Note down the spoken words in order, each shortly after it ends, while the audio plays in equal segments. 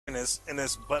and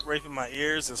it's butt raping my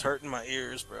ears. It's hurting my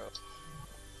ears, bro.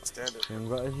 Stand it. I'm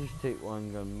gonna just take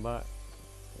one gun back.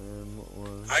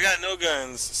 I got no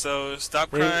guns, so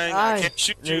stop crying. I can't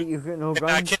shoot you. You've got no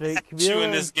guns. I can't act you in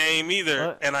this game either,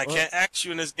 what? and I can't act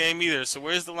you in this game either. So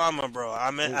where's the llama, bro?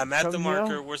 I'm at the marker.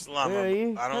 Here. Where's the llama? Where are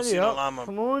you? I don't Hurry see no up. llama.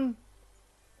 Come on.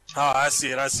 Oh, I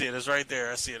see it. I see it. It's right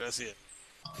there. I see it. I see it.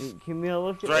 Give me a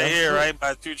look at Right this. here, right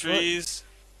by 2 trees.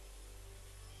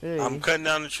 Hey. I'm cutting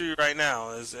down the tree right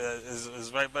now.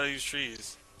 It's right by these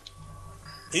trees.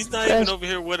 He's not even over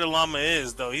here where the llama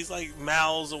is, though. He's like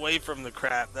miles away from the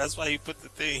crap. That's why he put the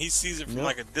thing. He sees it from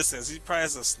like a distance. He probably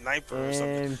has a sniper or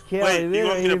something. Wait, you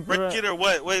want me to break it or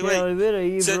what? Wait.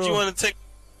 You said you want to take.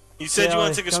 You said you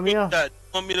want to take a screenshot.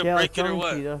 You want me to break it or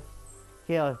what?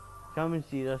 Kelly, come and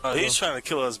see this. Oh, he's trying to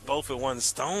kill us both at one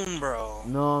stone, bro.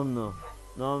 No, I'm not.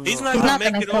 No, he's not gonna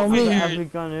make it over here.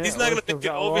 He's not gonna make it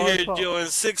over here, Joe, in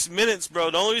 6 minutes, bro.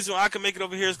 The only reason why I can make it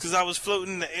over here is because I was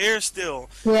floating in the air still.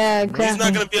 Yeah, exactly. He's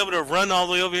not gonna be able to run all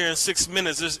the way over here in 6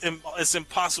 minutes. It's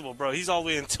impossible, bro. He's all the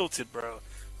way in Tilted, bro.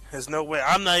 There's no way.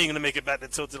 I'm not even gonna make it back to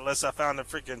Tilted unless I found a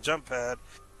freaking jump pad.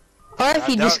 Or if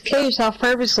you just kill yourself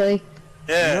purposely.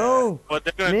 Yeah. No. But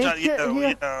they're gonna try, You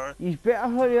better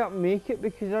hurry up and make it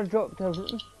because I dropped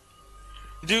everything.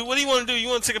 Dude, what do you want to do? You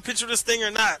want to take a picture of this thing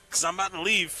or not? Because I'm about to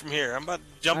leave from here. I'm about to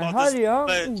jump off this cliff.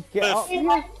 Try and get that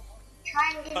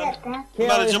back. I'm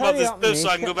about to jump off this cliff so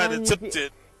I can go back to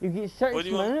Tilted. You get 6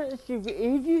 minutes, you've got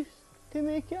ages to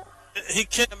make it. He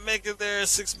can't make it there in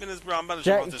 6 minutes, bro. I'm about to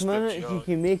jump off this cliff. 6 minutes, you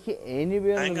can make it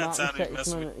anywhere I in ain't the got map time in to 6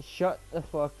 mess minutes. Shut the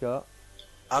fuck up.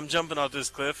 I'm jumping off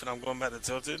this cliff and I'm going back to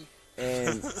Tilted.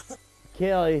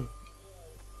 Kelly,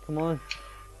 come on.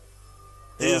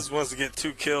 He just wants to get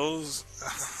 2 kills.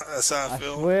 That's how I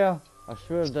feel. I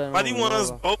swear. Why do you want us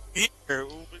both here?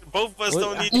 Both of us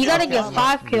don't need. You gotta get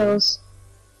 5 kills.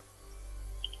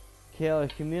 Kelly,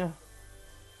 come here.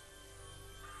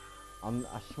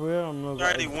 I swear I'm not. I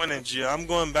already winning, G. I'm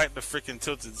going back to freaking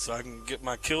Tilted so I can get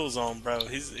my kills on, bro.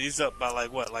 He's up by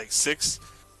like what, like 6?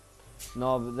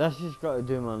 No, but that's just got to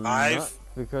do my 5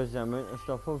 because the amount of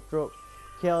stuff I've dropped.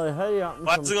 Kelly, hurry up and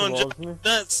Why's come it gonna towards jump me.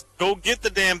 nuts? Go get the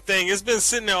damn thing. It's been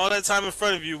sitting there all that time in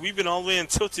front of you. We've been all the way in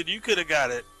Tilted. You could have got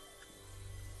it.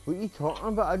 What are you talking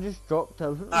about? I just dropped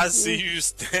everything. I see you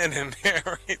standing there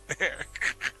right there.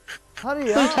 Hurry What are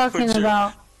you up. talking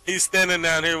about? He's standing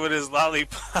down here with his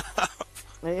lollipop.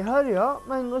 Hey, hurry up,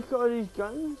 man. Look at all these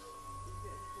guns.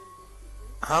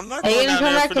 I'm not Are going you down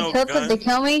gonna there come for back no to Tilted gun. to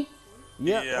kill me?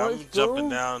 Yeah, I'm jumping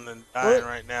down and dying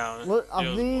right now. Look,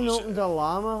 I've been opened a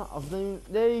llama.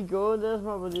 There you go. There's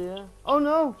my buddy there. Oh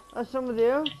no, that's somebody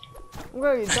else. I'm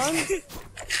gonna get done.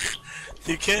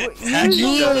 You can't.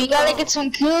 You gotta get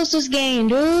some kills this game,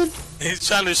 dude. He's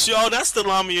trying to show. Oh, that's the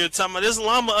llama you're talking about. There's a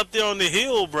llama up there on the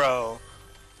hill, bro.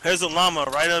 There's a llama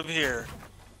right up here.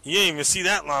 You didn't even see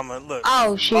that llama. Look.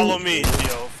 Oh shit. Follow me, yo.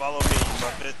 Follow me, you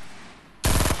muppet.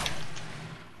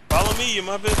 Follow me, you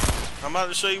muppet. I'm about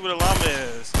to show you what a llama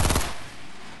is.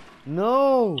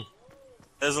 No.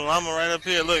 There's a llama right up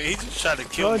here. Look, he just tried to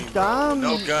kill me, bro. Damn,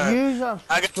 No gun.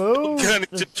 I got no gun.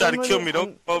 He just tried to kill me.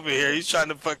 Don't come over here. He's trying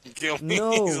to fucking kill me.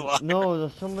 No,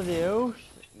 there's somebody else.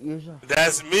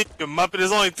 That's me, the muppet.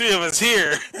 There's only 3 of us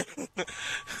here.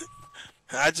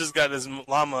 I just got this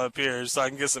llama up here so I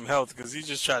can get some health because he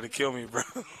just tried to kill me, bro.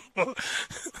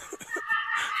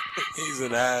 He's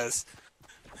an ass.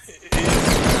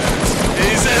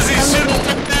 He says he's shooting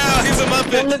now. He's a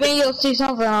muppet. In the video, you'll see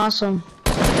something awesome.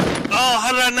 Oh,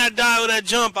 how did I not die with that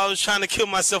jump? I was trying to kill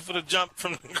myself with a jump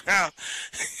from the ground.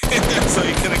 So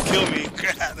he couldn't kill me.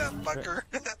 God, that fucker.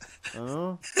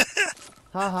 Oh.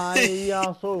 Haha, you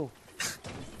asshole.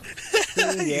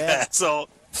 Yeah, so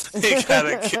he got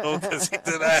a kill because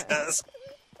he's an ass.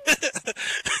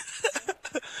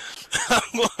 I'm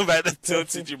going back to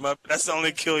Tilted, you muppet. That's the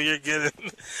only kill you're getting.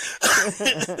 You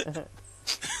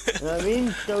know what I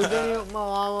mean? Still getting up my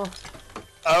llama.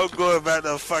 I'm going back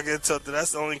to fucking Tilted.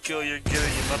 That's the only kill you're getting,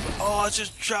 you muppet. Oh, I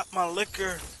just dropped my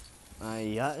liquor.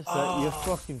 Yeah, it's like you're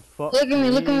fucking fucked. Look at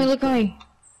me, look at me, look at me.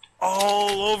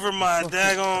 All over my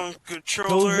daggone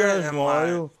controller and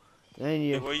my... Then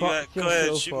you where you at? Go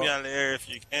ahead, shoot me out of the air if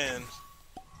you can.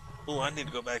 Oh, I need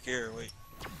to go back here. Wait.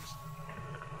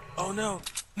 Oh no,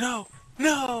 no,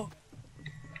 no!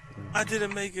 I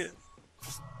didn't make it.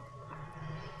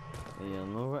 Yeah,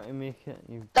 no way to make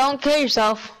it. Don't kill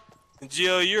yourself.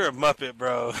 Gio, you're a muppet,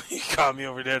 bro. You caught me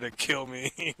over there to kill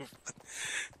me.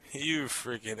 You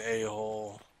freaking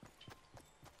a-hole.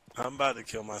 I'm about to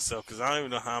kill myself because I don't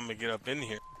even know how I'm gonna get up in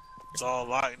here. It's all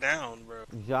locked down, bro.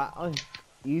 Exactly.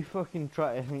 You fucking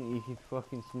try to think you can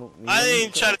fucking smoke me. I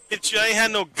ain't trying to hit you. I ain't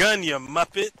had no gun, you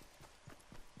muppet.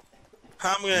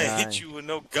 How am I gonna hit you with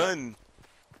no gun?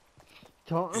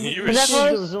 Talking You about were this, that there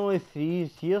close? was only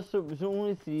threes here, so it was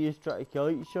only threes trying to kill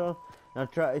each other. And I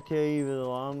tried to tell you where the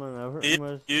llama and everything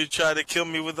was. You tried to kill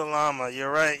me with the llama. You're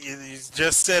right. You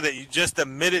just said it. You just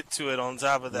admitted to it on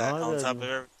top of that. No, I On top of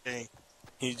didn't. everything.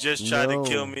 He just tried to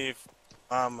kill No. me with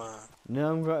llama. Now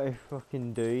I'm gonna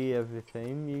fucking do you every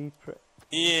time, you prick.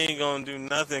 He ain't gonna do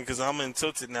nothing because I'm in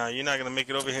tilted now. You're not gonna make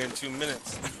it over here in 2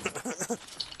 minutes.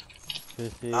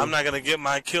 I'm not gonna get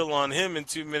my kill on him in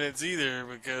 2 minutes either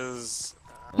because.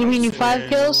 You mean you sitting 5 here-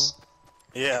 kills?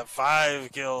 Yeah,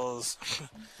 5 kills.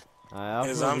 I've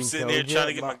Because not I'm been sitting killed here trying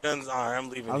to yet, get my but guns. Alright, I'm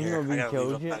leaving I've here. not I been gotta leave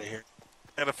killed up yet. out of here.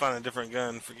 I gotta find a different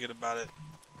gun. Forget about it.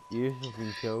 You've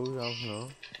been killed, I've not.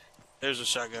 There's a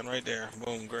shotgun right there.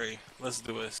 Boom, gray. Let's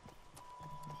do this.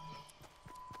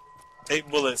 8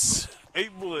 bullets.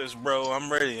 8 bullets, bro.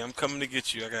 I'm ready. I'm coming to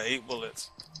get you. I got 8 bullets.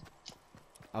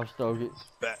 I've still got.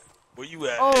 Back. Where you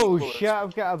at? 8 Oh bullets. shit,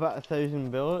 I've got about 1,000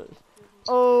 bullets.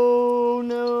 Oh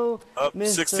no! Up Mr.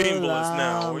 16 bullets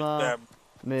now. Where you Llama, at?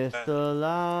 Mr.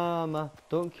 Llama,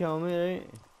 don't kill me, right?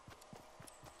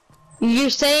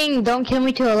 You're saying don't kill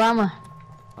me to a llama.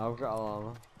 I've got a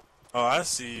llama. Oh, I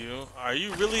see you. Are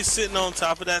you really sitting on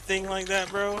top of that thing like that,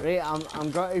 bro? Right,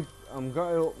 I'm gonna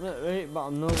open it, right? But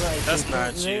I'm not gonna. That's take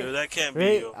not nothing, you. right? That can't be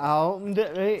Right, you. I opened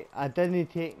it, right? I didn't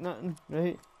take nothing,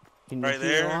 right? Can you Right see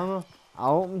there? the llama? I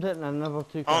opened it and I never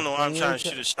took. I don't know why I'm thing trying out to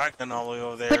it. shoot a shotgun all the way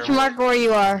over there. Put your marker where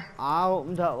you are. I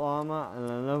opened that llama and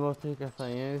I never took a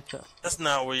thing out it. That's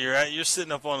not where you're at. You're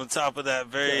sitting up on the top of that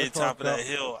very Get the top fuck of that up.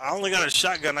 hill. I only got a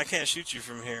shotgun. I can't shoot you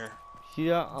from here. See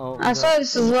that? I opened I saw it.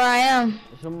 this is where I am.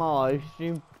 It's on my live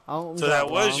stream. I opened So that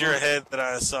was llama. your head that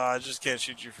I saw. I just can't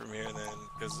shoot you from here then,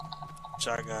 because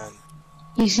shotgun.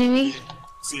 You see me?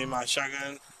 See my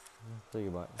shotgun? Think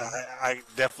about it. I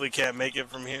definitely can't make it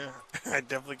from here. I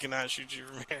definitely cannot shoot you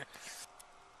from here.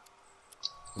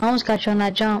 I almost got you on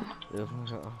that jump.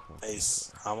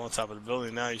 Nice. I'm on top of the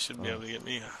building now. You should be able to get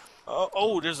me.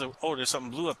 Oh, there's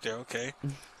something blue up there. Okay.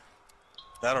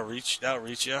 That'll reach.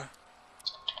 Yeah.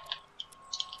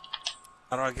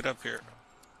 How do I get up here?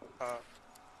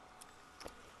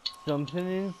 Something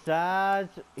inside.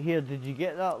 Here, did you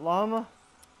get that llama?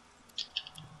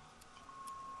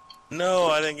 No,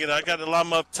 I didn't get it. I got the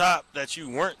llama up top that you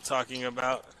weren't talking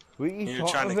about. What you You're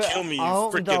talking trying to about? kill me, you I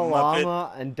opened the freaking muppet.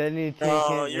 llama and didn't take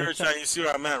No, it. you're trying. You see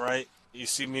where I'm at, right? You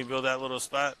see me build that little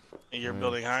spot, and you're Mm.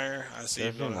 building higher. I see you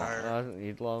Doesn't building matter, higher. I don't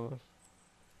need llamas.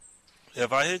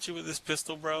 If I hit you with this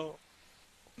pistol, bro,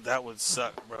 that would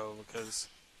suck, bro, because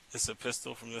it's a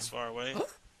pistol from this far away.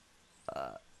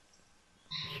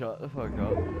 Shut the fuck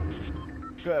up.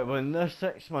 Gotta win this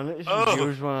 6 minutes. Oh,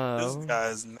 Viewers wanna This know.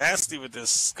 guy's nasty with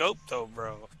this scope, though,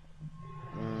 bro.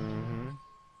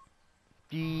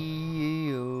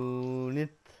 G-Unit.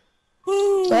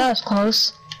 Woo! That was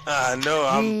close. I know,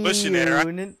 I'm pushing it, right?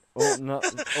 G-Unit. Open up.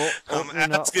 I'm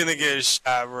Opening up. asking to get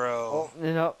shot, bro.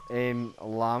 Opening up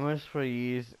llamas for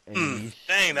you and you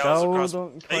Dang, that was still across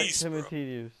don't my collect face, the bro.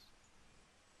 materials.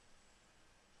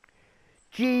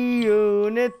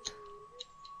 G-Unit.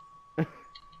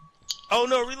 Oh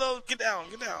no, reload! Get down!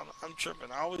 I'm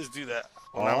tripping. I always do that.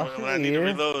 When I need to here.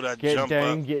 reload, I Get jump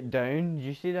down, up. get down. Did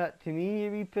you see that to me,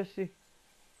 you wee pussy?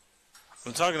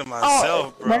 I'm talking to Oh,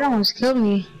 myself, that bro. almost killed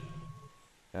me.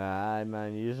 Ah,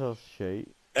 man, you're so shite.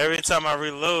 Every time I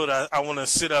reload, I want to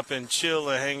sit up and chill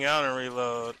and hang out and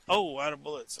reload. Oh, out of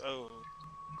bullets. Oh.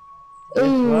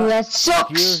 Ooh, what? that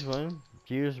sucks. Gears win.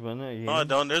 Gears win it again. No, I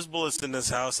don't. There's bullets in this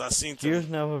house. I seen Gears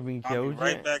them. never been I'll be killed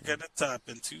right yet. back at the top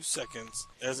in 2 seconds.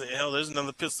 There's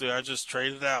another pistol. I just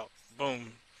traded out.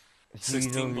 Boom. See you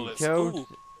 16 don't get bullets. killed. Ooh.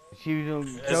 See you don't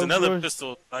get There's killed, another bros.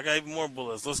 pistol. I got even more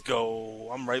bullets. Let's go.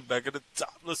 I'm right back at the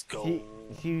top. Let's go.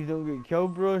 See you don't get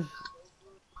killed, bros.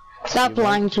 Stop You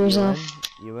lying win, to yourself.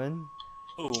 You win.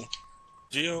 Ooh.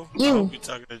 Geo? I You. hope you're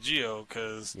talking to Geo,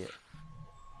 because Yeah.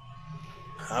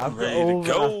 I'm I've got ready to over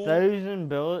go. 1,000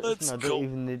 bullets Let's and I don't go.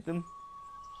 even need them.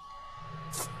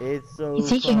 It's so You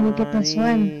think you can get this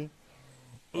win?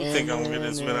 Who think I'm gonna get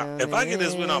this win? If I get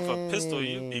this win off a pistol,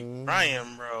 you be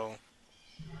crying, bro.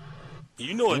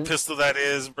 You know what pistol that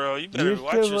is, bro. You better You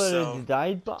watch still yourself. already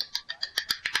died, but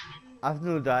I've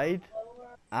no died.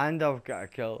 And I've got a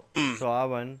kill. So I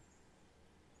win.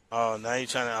 Oh, now you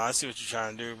trying to. I see what you're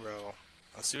trying to do, bro.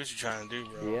 I see what you're trying to do,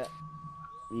 bro. Yeah.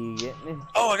 You get me?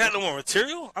 Oh, I got no more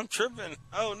material? I'm tripping.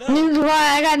 Oh, no. This is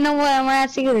why I got no more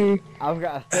ass either. I've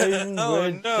got 1,000 Oh,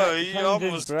 wood, no, you 600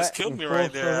 almost brick, just killed and me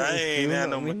right there. I 470 ain't steel. had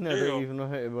no I mean, I material. don't even know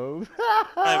how to move.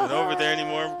 I'm not even over there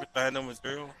anymore because I had no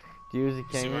material. Gears the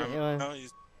See king, where ain't I'm you, at man?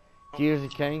 now? Gears the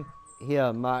king.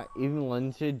 here, Matt, even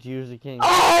Lynn said Geo's the king.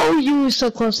 Oh, you were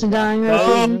so close to dying,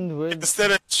 right?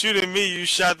 Instead of shooting me, you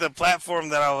shot the platform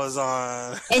that I was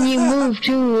on. And you moved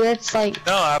too. That's like.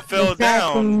 No, I fell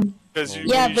down because you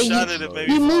shot it. It made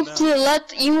me you fall moved down. to the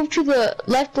left. You moved to the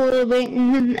left a little bit,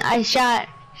 and then I shot.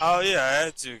 Oh yeah, I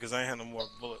had to because I ain't had no more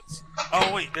bullets.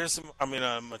 Oh wait, there's some. I mean,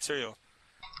 material.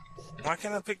 Why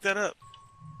can't I pick that up?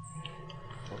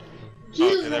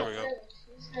 Okay, there we go.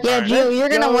 Yeah, Right. Gio, you're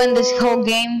gonna win this whole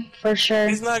game for sure.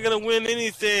 He's not gonna win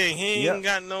anything. He ain't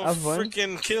got no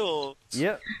freaking kills.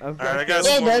 Yep, I've got. Alright, I got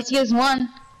Yeah, some more. that's just one.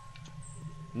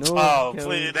 No. Oh,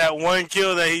 please, that one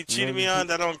kill that he cheated me on,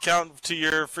 that don't count to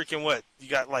your freaking what? You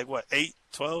got like what, 8,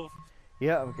 12?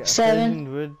 Yeah, I've got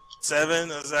 7. wood.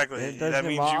 7, exactly. That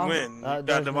means you win. You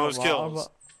got the most kills.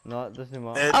 No, it doesn't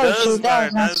matter. It does matter.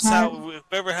 That's how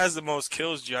whoever has the most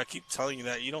kills, G. I keep telling you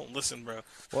that. You don't listen, bro.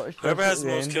 Whoever has the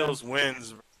most kills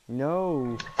wins.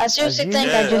 No. I seriously think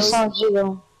I just saw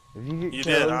Gio. If you get You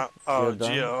killed, did. Oh,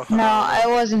 Gio. No, it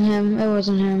wasn't him. It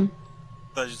wasn't him.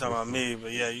 I thought you were talking about me,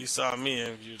 but yeah, you saw me.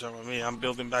 If you were talking about me, I'm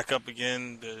building back up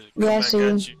again to come back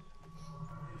at you.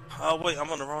 Oh wait, I'm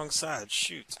on the wrong side.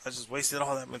 Shoot, I just wasted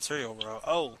all that material, bro.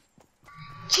 Oh.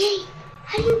 Gee,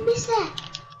 how do you miss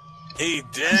that? Hey,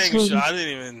 dang, I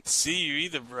didn't even see you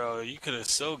either, bro. You could have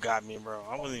so got me, bro.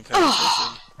 I wasn't even paying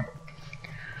attention.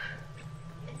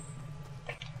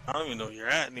 I don't even know where you're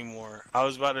at anymore. I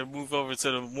was about to move over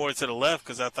to the more to the left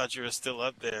because I thought you were still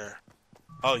up there.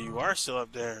 Oh, you are still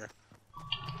up there.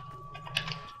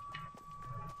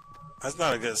 That's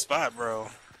not a good spot, bro.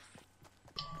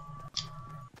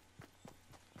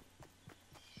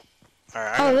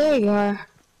 Alright. Oh, there you are.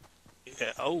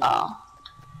 Yeah. Oh.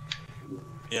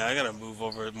 Yeah, I gotta move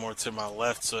over more to my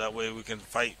left so that way we can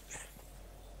fight.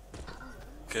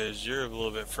 Cause you're a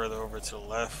little bit further over to the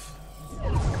left.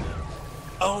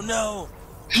 Oh no!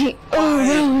 Hey, oh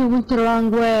no, we went the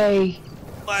wrong way.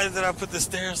 Why did I put the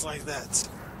stairs like that?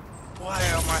 Why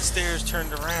are my stairs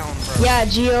turned around, bro? Yeah,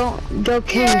 Gio, go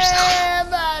kill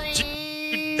yourself.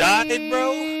 You died,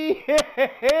 bro?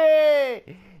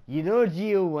 You know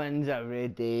Gio wins every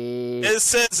day. It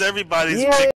says everybody's